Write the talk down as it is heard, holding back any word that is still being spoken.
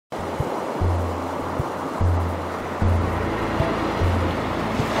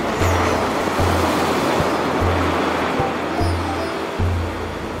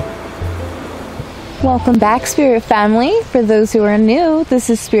Welcome back, Spirit Family. For those who are new, this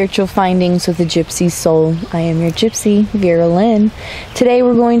is Spiritual Findings with a Gypsy Soul. I am your Gypsy, Vera Lynn. Today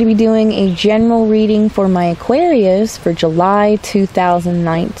we're going to be doing a general reading for my Aquarius for July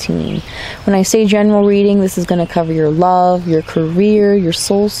 2019. When I say general reading, this is going to cover your love, your career, your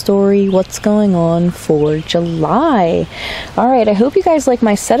soul story, what's going on for July. Alright, I hope you guys like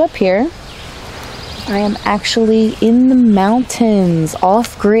my setup here. I am actually in the mountains,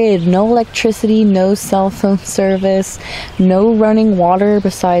 off-grid, no electricity, no cell phone service, no running water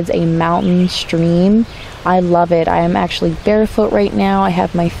besides a mountain stream. I love it. I am actually barefoot right now. I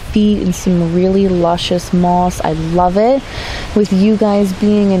have my feet in some really luscious moss. I love it. With you guys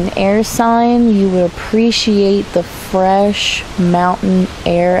being an air sign, you would appreciate the fresh mountain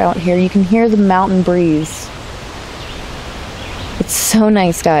air out here. You can hear the mountain breeze. It's so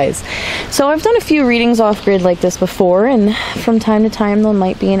nice, guys. So I've done a few readings off-grid like this before, and from time to time there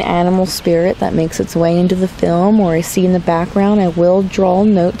might be an animal spirit that makes its way into the film, or I see in the background. I will draw a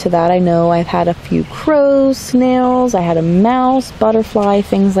note to that. I know I've had a few crows, snails, I had a mouse, butterfly,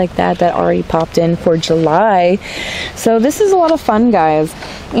 things like that already popped in for July. So this is a lot of fun, guys.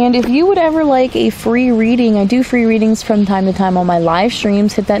 And if you would ever like a free reading, I do free readings from time to time on my live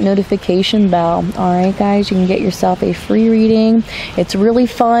streams. Hit that notification bell. Alright, guys, you can get yourself a free reading. It's really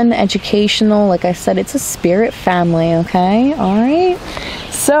fun, educational. Like I said, it's a spirit family, okay? Alright?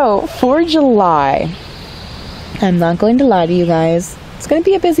 So, for July, I'm not going to lie to you guys. It's going to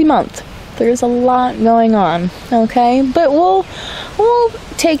be a busy month. There's a lot going on, okay? But we'll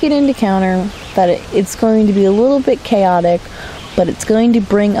take it into counter that it's going to be a little bit chaotic, but it's going to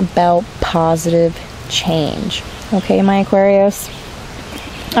bring about positive change. Okay, my Aquarius?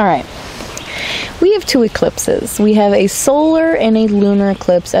 Alright. We have two eclipses. We have a solar and a lunar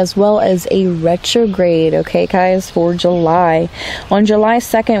eclipse, as well as a retrograde, okay, guys, for July. On July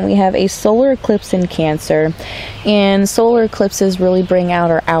 2nd, we have a solar eclipse in Cancer, and solar eclipses really bring out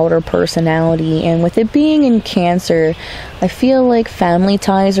our outer personality, and with it being in Cancer, I feel like family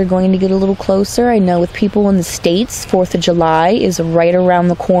ties are going to get a little closer. I know with people in the States, 4th of July is right around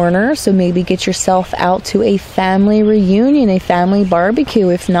the corner, so maybe get yourself out to a family reunion, a family barbecue.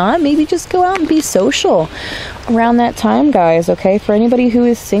 If not, maybe just go out and be social around that time, guys, okay? For anybody who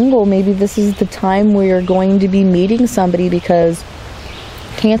is single, maybe this is the time where you're going to be meeting somebody, because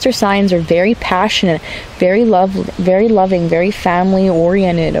Cancer signs are very passionate, very loving, very family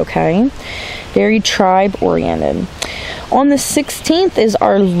oriented, okay? Very tribe oriented. On the 16th is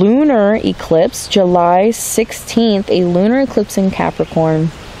our lunar eclipse, July 16th, a lunar eclipse in Capricorn.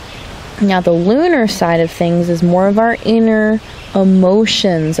 Now, the lunar side of things is more of our inner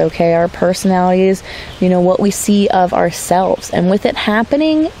emotions, okay, our personalities, you know, what we see of ourselves. And with it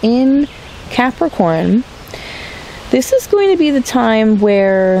happening in Capricorn, this is going to be the time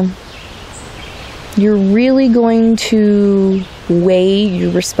where you're really going to weigh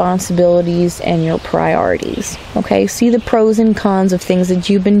your responsibilities and your priorities, okay? See the pros and cons of things that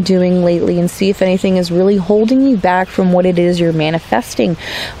you've been doing lately, and see if anything is really holding you back from what it is you're manifesting,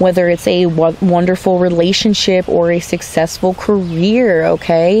 whether it's a wonderful relationship or a successful career,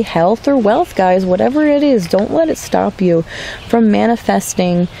 okay? Health or wealth, guys, whatever it is, don't let it stop you from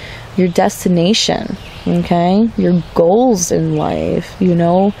manifesting your destination, okay? Your goals in life, you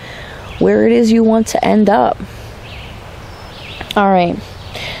know, where it is you want to end up. Alright,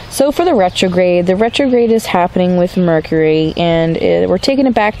 so for the retrograde is happening with Mercury, and we're taking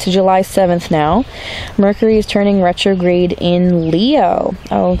it back to July 7th now. Mercury is turning retrograde in Leo,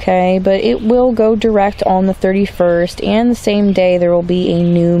 okay, but it will go direct on the 31st, and the same day there will be a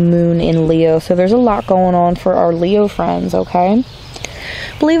new moon in Leo, so there's a lot going on for our Leo friends, okay?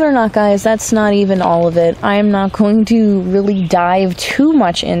 Believe it or not, guys, that's not even all of it. I am not going to really dive too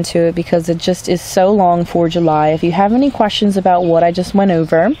much into it because it just is so long for July. If you have any questions about what I just went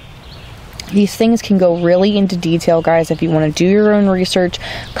over, these things can go really into detail, guys. If you want to do your own research,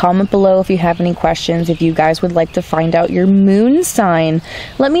 comment below if you have any questions. If you guys would like to find out your moon sign,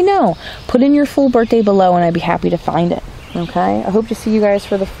 let me know. Put in your full birthday below and I'd be happy to find it. Okay, I hope to see you guys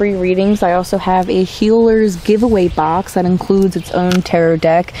for the free readings. I also have a healer's giveaway box that includes its own tarot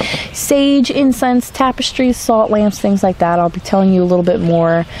deck, sage, incense, tapestries, salt lamps, things like that. I'll be telling you a little bit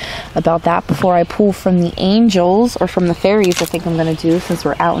more about that before I pull from the angels, or from the fairies, I think I'm going to do, since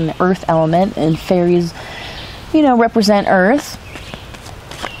we're out in the earth element, and fairies, you know, represent earth.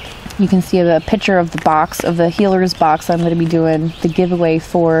 You can see the picture of the box, of the healer's box I'm going to be doing the giveaway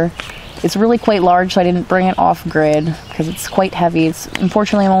for. It's really quite large, so I didn't bring it off grid because it's quite heavy.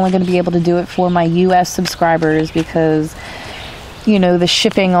 Unfortunately, I'm only going to be able to do it for my US subscribers because you know, the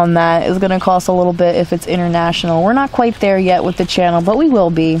shipping on that is going to cost a little bit if it's international. We're not quite there yet with the channel, but we will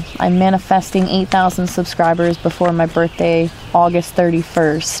be. I'm manifesting 8,000 subscribers before my birthday, August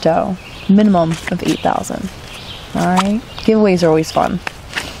 31st. So, minimum of 8,000. Alright? Giveaways are always fun.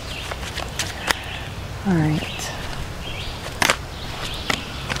 Alright.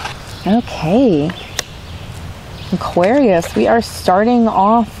 Okay. Aquarius, we are starting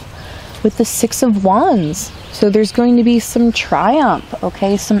off with the Six of Wands. So there's going to be some triumph,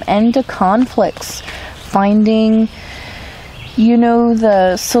 okay? Some end to conflicts. Finding, you know,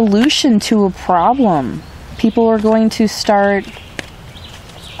 the solution to a problem. People are going to start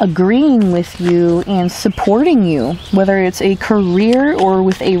agreeing with you and supporting you, whether it's a career or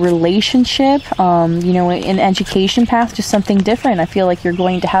with a relationship, you know, an education path, just something different. I feel like you're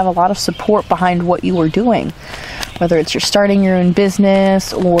going to have a lot of support behind what you are doing, whether it's you're starting your own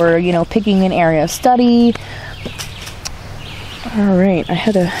business or, you know, picking an area of study. All right, I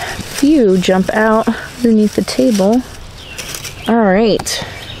had a few jump out underneath the table. All right,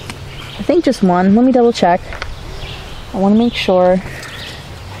 I think just one. Let me double check. I want to make sure.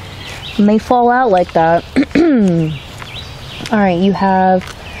 It may fall out like that. All right, you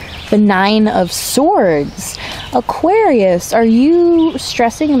have the Nine of Swords. Aquarius, are you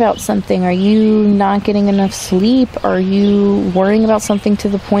stressing about something? Are you not getting enough sleep? Are you worrying about something to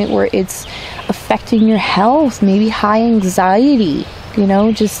the point where it's affecting your health? Maybe high anxiety, you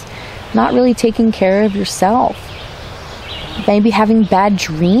know, just not really taking care of yourself. Maybe having bad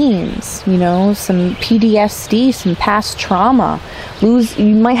dreams, you know, some PTSD, some past trauma.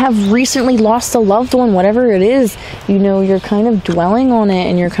 You might have recently lost a loved one, whatever it is, you know, you're kind of dwelling on it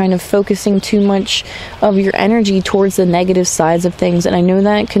and you're kind of focusing too much of your energy towards the negative sides of things. And I know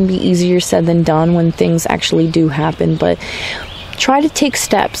that can be easier said than done when things actually do happen, but try to take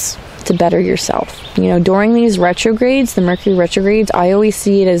steps to better yourself. You know, during these retrogrades, the Mercury retrogrades, I always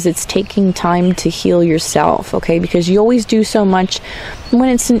see it as it's taking time to heal yourself, okay? Because you always do so much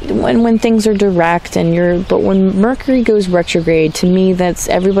when when things are direct and but when Mercury goes retrograde, to me, that's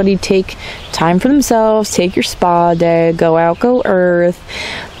everybody take time for themselves, take your spa day, go out, go earth,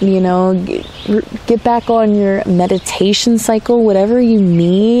 you know, get back on your meditation cycle, whatever you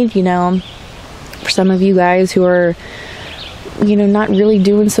need, you know. For some of you guys who are, you know, not really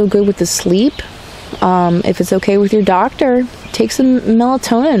doing so good with the sleep, if it's okay with your doctor, take some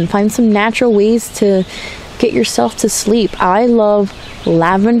melatonin, find some natural ways to get yourself to sleep. I love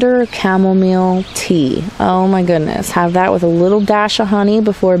lavender chamomile tea. Oh my goodness, have that with a little dash of honey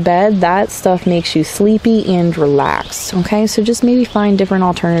before bed. That stuff makes you sleepy and relaxed. Okay, so just maybe find different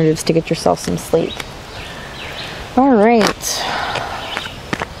alternatives to get yourself some sleep. All right.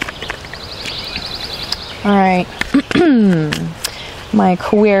 My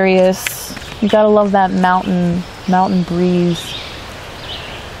Aquarius, you gotta love that mountain breeze.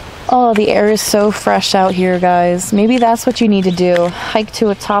 Oh, the air is so fresh out here, guys. Maybe that's what you need to do. Hike to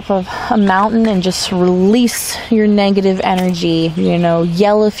the top of a mountain and just release your negative energy, you know,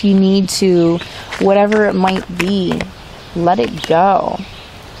 yell if you need to, whatever it might be. Let it go.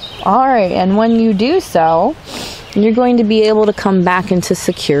 All right, and when you do so, you're going to be able to come back into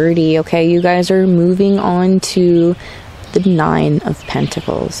security, okay? You guys are moving on to the Nine of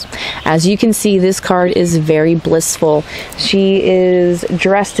Pentacles. As you can see, this card is very blissful. She is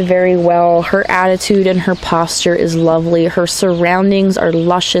dressed very well. Her attitude and her posture is lovely. Her surroundings are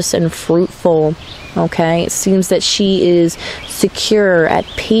luscious and fruitful. Okay, it seems that she is secure, at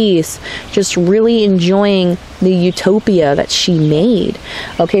peace, just really enjoying the utopia that she made.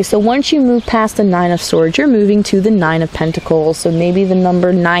 Okay, so once you move past the Nine of Swords, you're moving to the Nine of Pentacles. So maybe the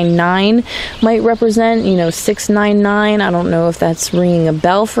number 99 might represent, you know, 699. I don't know if that's ringing a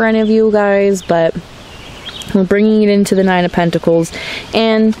bell for any of you guys, but we're bringing it into the Nine of Pentacles.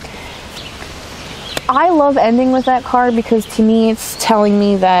 And I love ending with that card because to me it's telling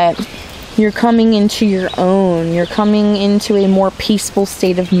me that you're coming into your own. You're coming into a more peaceful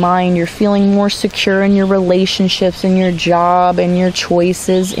state of mind. You're feeling more secure in your relationships, in your job, and your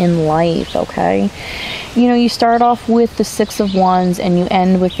choices in life, okay? You know, you start off with the Six of Wands and you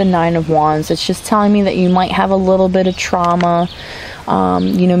end with the Nine of Wands. It's just telling me that you might have a little bit of trauma,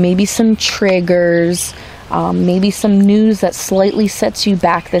 you know, maybe some triggers, maybe some news that slightly sets you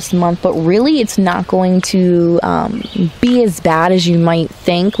back this month, but really it's not going to be as bad as you might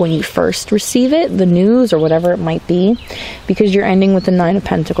think when you first receive it, the news or whatever it might be, because you're ending with the Nine of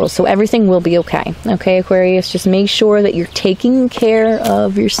Pentacles. So everything will be okay. Okay, Aquarius, just make sure that you're taking care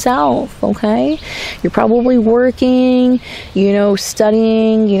of yourself, okay? You're probably working, you know,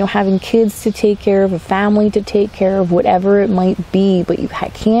 studying, you know, having kids to take care of, a family to take care of, whatever it might be, but you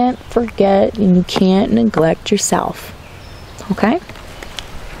can't forget and you can't neglect yourself. Okay?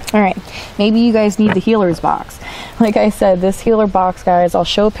 Alright, maybe you guys need the healer's box. Like I said, this healer box, guys, I'll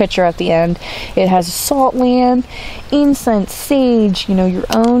show a picture at the end. It has salt land, incense, sage, you know, your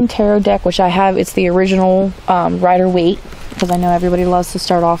own tarot deck, which I have. It's the original Rider-Waite, because I know everybody loves to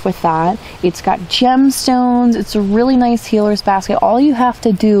start off with that. It's got gemstones. It's a really nice healer's basket. All you have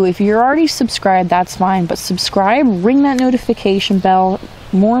to do, if you're already subscribed, that's fine, but subscribe, ring that notification bell.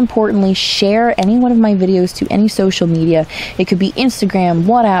 More importantly, share any one of my videos to any social media. It could be Instagram,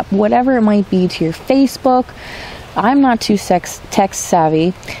 WhatsApp, whatever it might be, to your Facebook. I'm not too tech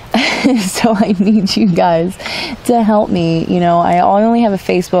savvy, so I need you guys to help me. You know, I only have a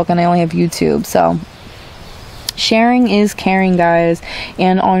Facebook and I only have YouTube, so sharing is caring, guys.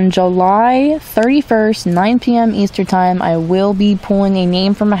 And on July 31st, 9 p.m. Eastern time, I will be pulling a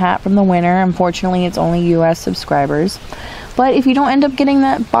name from a hat from the winner. Unfortunately, it's only US subscribers. But if you don't end up getting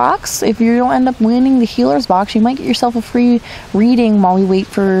that box, if you don't end up winning the healer's box, you might get yourself a free reading while we wait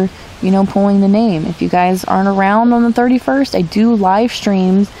for, you know, pulling the name. If you guys aren't around on the 31st, I do live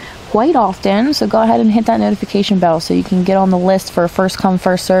streams quite often, so go ahead and hit that notification bell so you can get on the list for a first come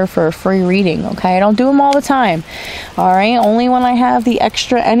first serve for a free reading. Okay, I don't do them all the time, all right, only when I have the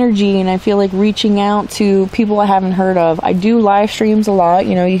extra energy and I feel like reaching out to people I haven't heard of. I do live streams a lot.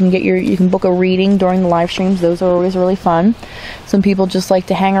 You know, you can book a reading during the live streams. Those are always really fun. Some people just like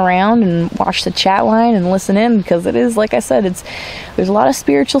to hang around and watch the chat line and listen in, because it is, like I said, there's a lot of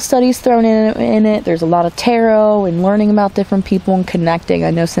spiritual studies thrown in it. There's a lot of tarot and learning about different people and connecting.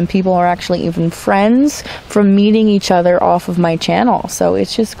 I know some people are actually even friends from meeting each other off of my channel, so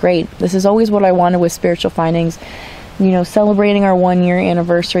it's just great. This is always what I wanted with Spiritual Findings. You know, celebrating our 1-year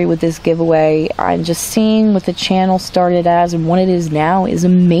anniversary with this giveaway, and just seeing what the channel started as and what it is now is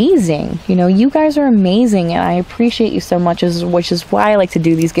amazing. You know, you guys are amazing, and I appreciate you so much, which is why I like to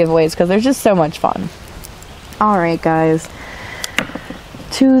do these giveaways, because they're just so much fun. Alright, guys,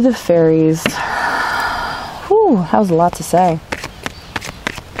 to the fairies. Whew, that was a lot to say.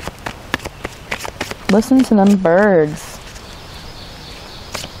 Listen to them birds.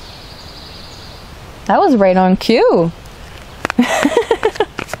 That was right on cue.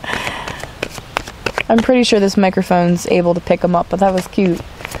 I'm pretty sure this microphone's able to pick them up, but that was cute.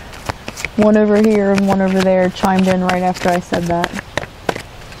 One over here and one over there chimed in right after I said that.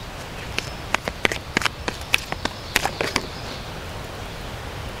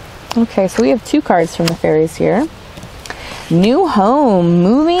 Okay, so we have 2 cards from the fairies here. New home.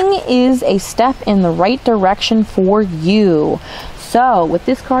 Moving is a step in the right direction for you. So with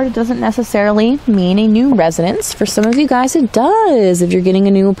this card, it doesn't necessarily mean a new residence. For some of you guys, it does. If you're getting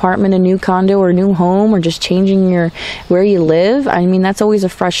a new apartment, a new condo, or a new home, or just changing where you live, I mean, that's always a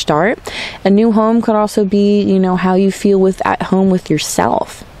fresh start. A new home could also be, you know, how you feel at home with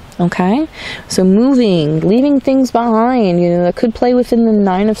yourself. Okay, so moving, leaving things behind, you know, that could play within the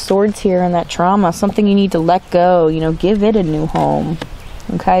 9 of Swords here and that trauma, something you need to let go, you know, give it a new home.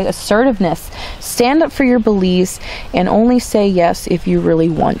 Okay, assertiveness, stand up for your beliefs and only say yes if you really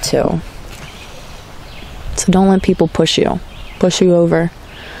want to. So don't let people push you over.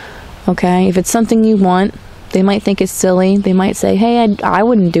 Okay, if it's something you want, they might think it's silly. They might say, hey, I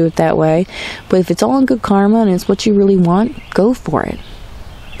wouldn't do it that way. But if it's all in good karma and it's what you really want, go for it.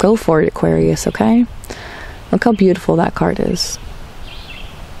 Go for it, Aquarius, okay? Look how beautiful that card is.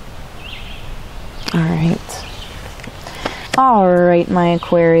 Alright. Alright, my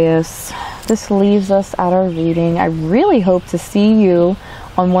Aquarius. This leaves us at our reading. I really hope to see you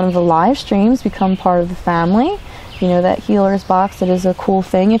on one of the live streams, become part of the family. You know, that healer's box, that is a cool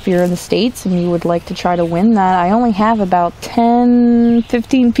thing if you're in the States and you would like to try to win that. I only have about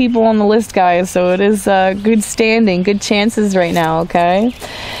 10-15 people on the list, guys, so it is good standing, good chances right now, okay?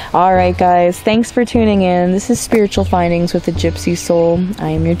 Alright, guys, thanks for tuning in. This is Spiritual Findings with the Gypsy Soul. I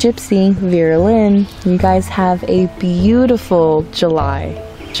am your Gypsy, Vera Lynn. You guys have a beautiful July.